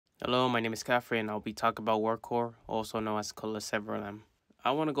Hello, my name is Cafrey and I'll be talking about Welchol, also known as Colesevelam. I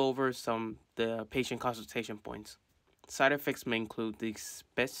want to go over the patient consultation points. Side effects may include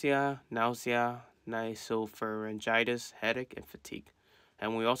dyspepsia, nausea, nasopharyngitis, headache, and fatigue.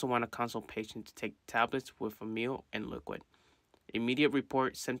 And we also want to counsel patients to take tablets with a meal and liquid. Immediate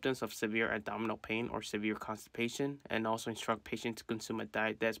report symptoms of severe abdominal pain or severe constipation, and also instruct patients to consume a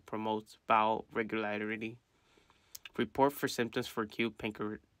diet that promotes bowel regularity. Report for symptoms for acute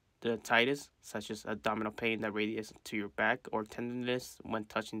pancreatitis, such as abdominal pain that radiates to your back or tenderness when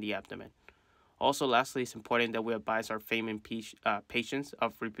touching the abdomen. Also, lastly, it's important that we advise our famous patients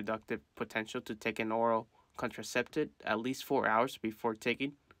of reproductive potential to take an oral contraceptive at least 4 hours before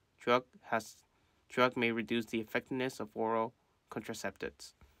taking. Drug may reduce the effectiveness of oral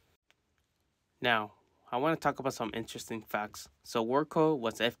contraceptives. Now, I want to talk about some interesting facts. So, Welchol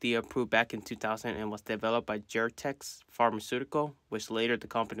was FDA approved back in 2000 and was developed by Gertex Pharmaceutical, which later the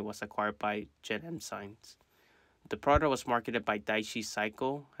company was acquired by Genzymes. The product was marketed by Daiichi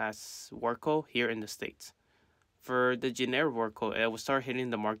Sankyo as Welchol here in the States. For the generic Welchol, it will start hitting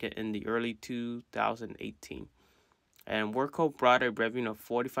the market in the early 2018. And Welchol brought a revenue of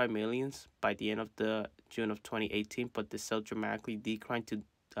 45 million by the end of the June of 2018, but the sale dramatically declined to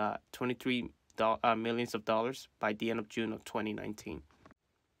 23 millions of dollars by the end of June of 2019.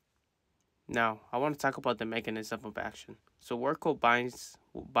 Now, I want to talk about the mechanism of action. So, Welchol binds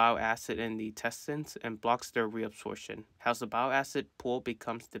bile acid in the intestines and blocks their reabsorption. As the bile acid pool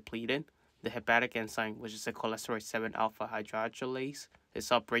becomes depleted, the hepatic enzyme, which is a cholesterol 7 alpha hydroxylase, is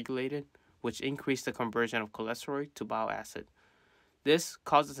upregulated, which increases the conversion of cholesterol to bile acid. This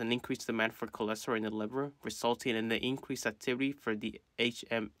causes an increased demand for cholesterol in the liver, resulting in the increased activity for the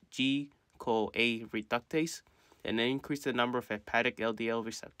HMG CoA reductase and an increase in the number of hepatic LDL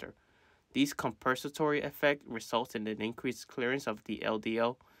receptor. These compensatory effect results in an increased clearance of the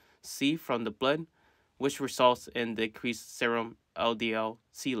LDL-C from the blood, which results in decreased serum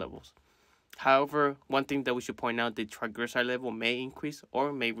LDL-C levels. However, one thing that we should point out, the triglyceride level may increase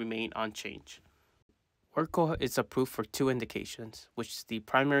or may remain unchanged. Welchol is approved for 2 indications, which is the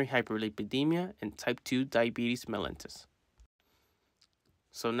primary hyperlipidemia and type 2 diabetes mellitus.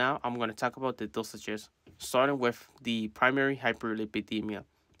 So now I'm going to talk about the dosages, starting with the primary hyperlipidemia.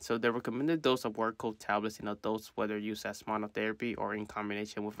 So the recommended dose of Welchol tablets in adults, whether used as monotherapy or in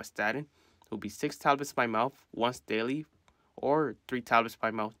combination with a statin, will be 6 tablets by mouth once daily or 3 tablets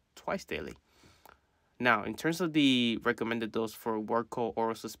by mouth twice daily. Now, in terms of the recommended dose for Welchol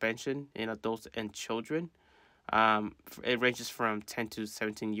oral suspension in adults and children, it ranges from 10 to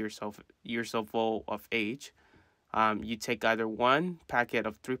 17 years old of age. You take either 1 packet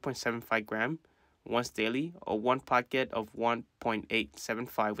of 3.75 gram once daily or 1 packet of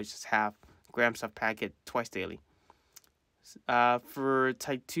 1.875, which is half grams of packet twice daily. For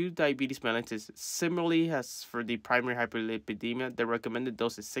type 2 diabetes mellitus, similarly as for the primary hyperlipidemia, the recommended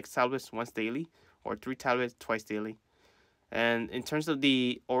dose is 6 tablets once daily or 3 tablets twice daily. And in terms of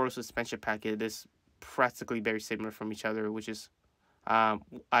the oral suspension packet, it is practically very similar from each other, which is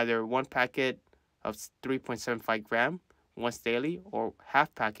either 1 packet of 3.75 gram once daily or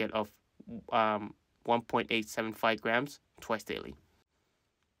half packet of 1.875 grams twice daily.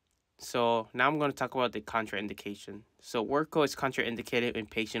 So now I'm going to talk about the contraindication. So Welchol is contraindicated in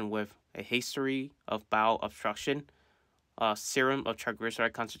patients with a history of bowel obstruction, serum of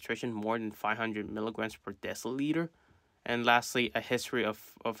triglyceride concentration more than 500 milligrams per deciliter, and lastly, a history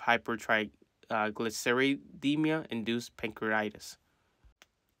of hypertriglyceridemia induced pancreatitis.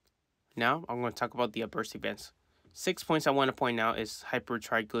 Now, I'm going to talk about the adverse events. 6 points I want to point out is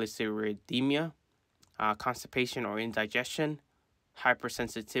hypertriglyceridemia, constipation or indigestion,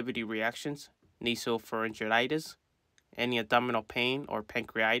 hypersensitivity reactions, nasopharyngitis, any abdominal pain or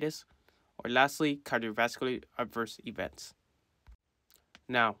pancreatitis, or lastly, cardiovascular adverse events.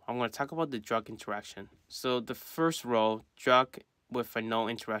 Now, I'm going to talk about the drug interaction. So the first row, drug with a no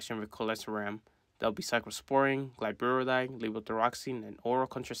interaction with Colesevelam. There'll be cyclosporine, glyburide, levothyroxine, and oral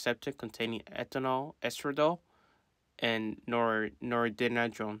contraceptive containing ethanol, estradiol, and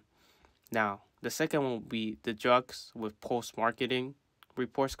norepinephrine. Now, the second one will be the drugs with post-marketing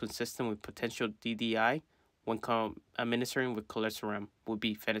reports consistent with potential DDI when administering with Colesevelam will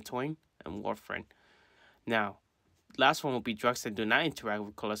be phenytoin and warfarin. Now, last one will be drugs that do not interact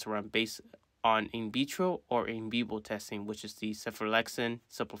with Colesevelam based on in vitro or in vivo testing, which is the cephalexin,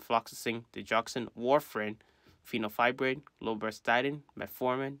 ciprofloxacin, digoxin, warfarin, fenofibrate, lovastatin,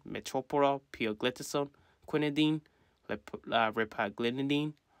 metformin, metoprolol, pioglitazone, quinidine,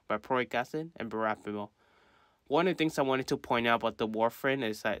 repaglitidine, valproic acid, and verapamil. One of the things I wanted to point out about the warfarin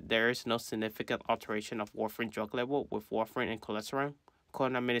is that there is no significant alteration of warfarin drug level with warfarin and Colesevelam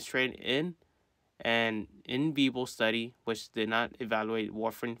co-administered in an in vivo study which did not evaluate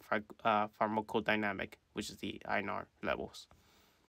warfarin pharmacodynamic, which is the INR levels.